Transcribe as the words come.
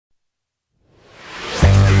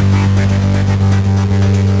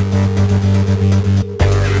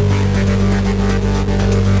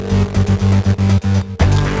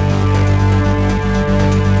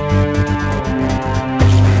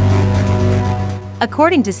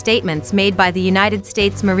According to statements made by the United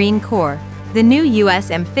States Marine Corps, the new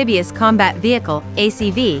US Amphibious Combat Vehicle,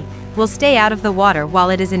 ACV, will stay out of the water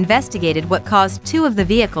while it is investigated what caused two of the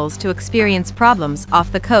vehicles to experience problems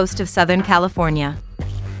off the coast of Southern California.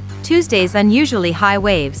 Tuesday's unusually high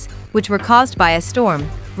waves, which were caused by a storm,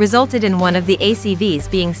 resulted in one of the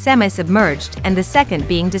ACVs being semi-submerged and the second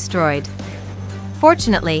being destroyed.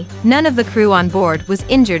 Fortunately, none of the crew on board was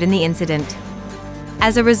injured in the incident.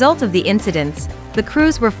 As a result of the incidents, the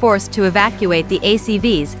crews were forced to evacuate the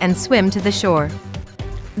ACVs and swim to the shore.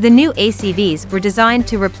 The new ACVs were designed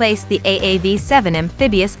to replace the AAV-7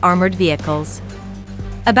 amphibious armored vehicles.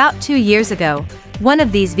 About 2 years ago, one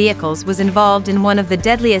of these vehicles was involved in one of the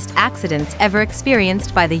deadliest accidents ever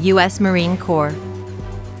experienced by the U.S. Marine Corps.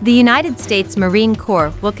 The United States Marine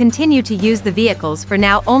Corps will continue to use the vehicles for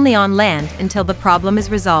now only on land until the problem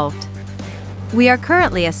is resolved. We are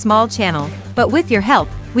currently a small channel, but with your help,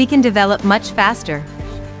 we can develop much faster.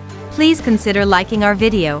 Please consider liking our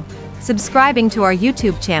video, subscribing to our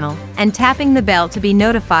YouTube channel, and tapping the bell to be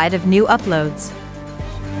notified of new uploads.